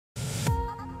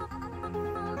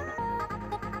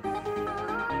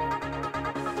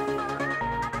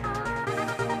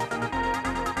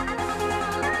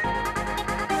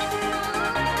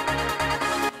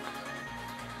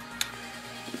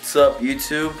What's up,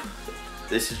 YouTube?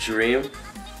 This is Dream,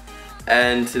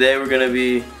 and today we're gonna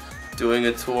be doing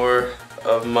a tour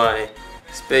of my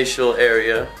spatial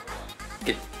area,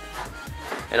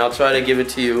 and I'll try to give it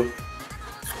to you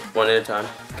one at a time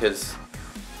because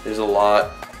there's a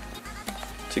lot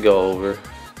to go over,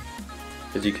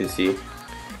 as you can see.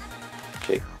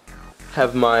 Okay,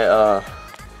 have my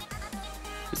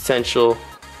essential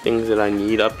things that I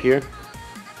need up here.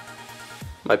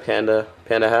 My panda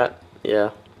hat, yeah.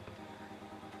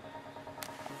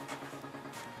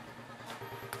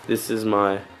 This is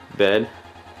my bed.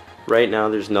 Right now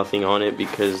there's nothing on it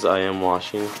because I am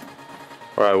washing,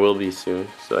 or I will be soon,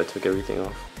 so I took everything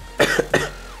off.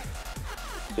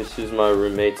 This is my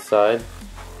roommate's side.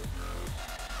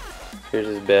 Here's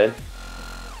his bed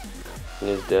and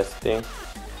his desk thing.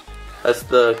 That's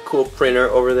the cool printer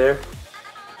over there.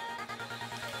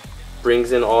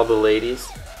 Brings in all the ladies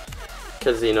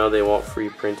because you know they want free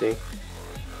printing.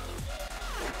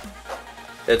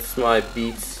 It's my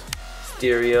Beats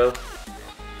stereo.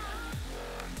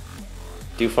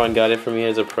 Dufon got it for me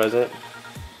as a present,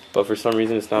 but for some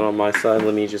reason it's not on my side.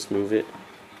 Let me just move it.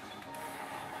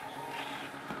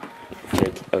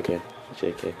 Okay,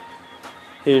 JK.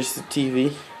 Here's the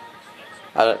TV.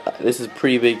 This is a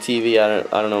pretty big TV. I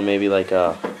don't know, maybe like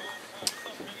a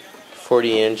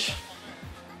 40-inch.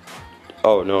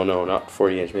 Oh no, not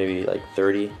 40-inch. Maybe like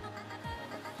 30.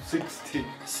 60.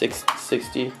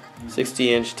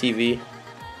 60-inch TV.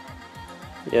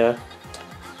 Yeah.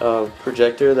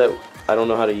 Projector that I don't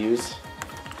know how to use.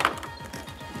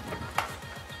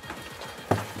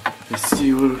 Let's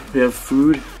see what we have.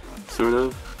 Food, sort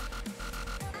of,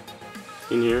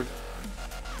 in here.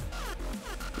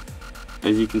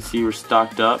 As you can see, we're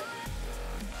stocked up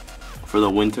for the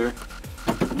winter.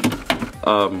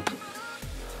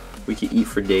 We can eat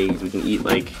for days. We can eat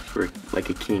like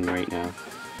a king right now,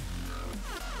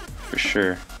 for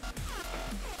sure.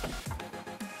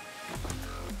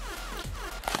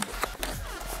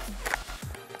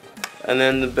 And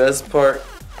then the best part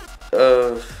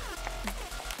of,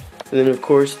 and then of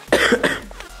course,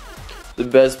 the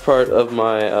best part of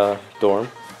my dorm,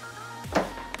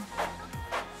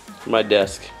 my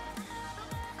desk.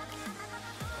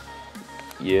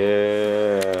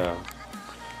 Yeah,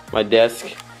 my desk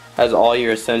has all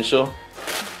your essential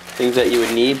things that you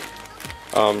would need.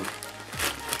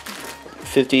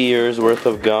 50 years worth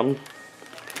of gum,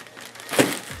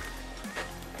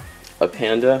 a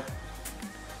panda,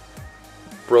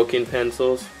 broken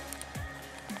pencils,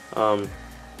 a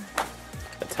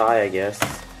tie, I guess.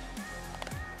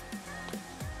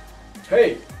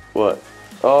 Hey! What?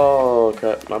 Oh,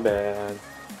 cut. My bad.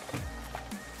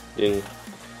 Didn't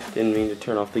mean to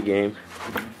turn off the game.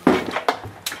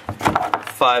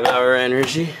 5-hour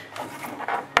energy,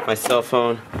 my cell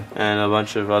phone, and a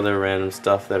bunch of other random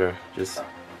stuff that are just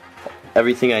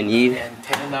everything I need. And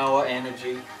 10-hour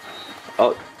energy.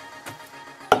 Oh,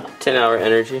 10-hour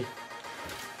energy.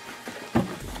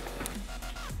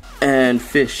 And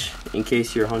fish, in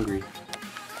case you're hungry.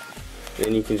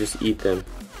 Then you can just eat them.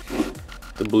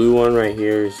 The blue one right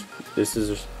here this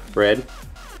is red.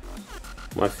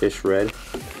 My fish red.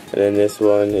 And then this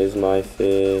one is my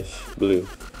fish blue.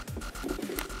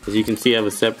 As you can see, I have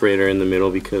a separator in the middle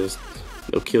because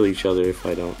they'll kill each other if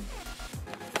I don't.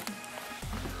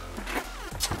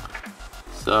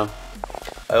 So,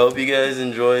 I hope you guys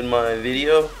enjoyed my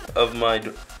video of my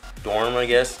dorm, I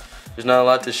guess. There's not a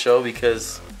lot to show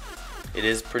because it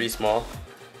is pretty small.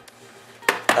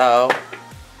 Ow.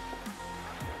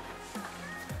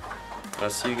 I'll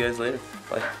see you guys later.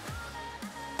 Bye.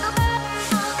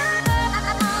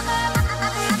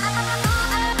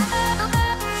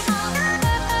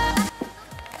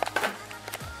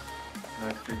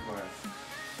 Nice, be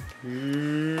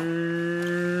quiet.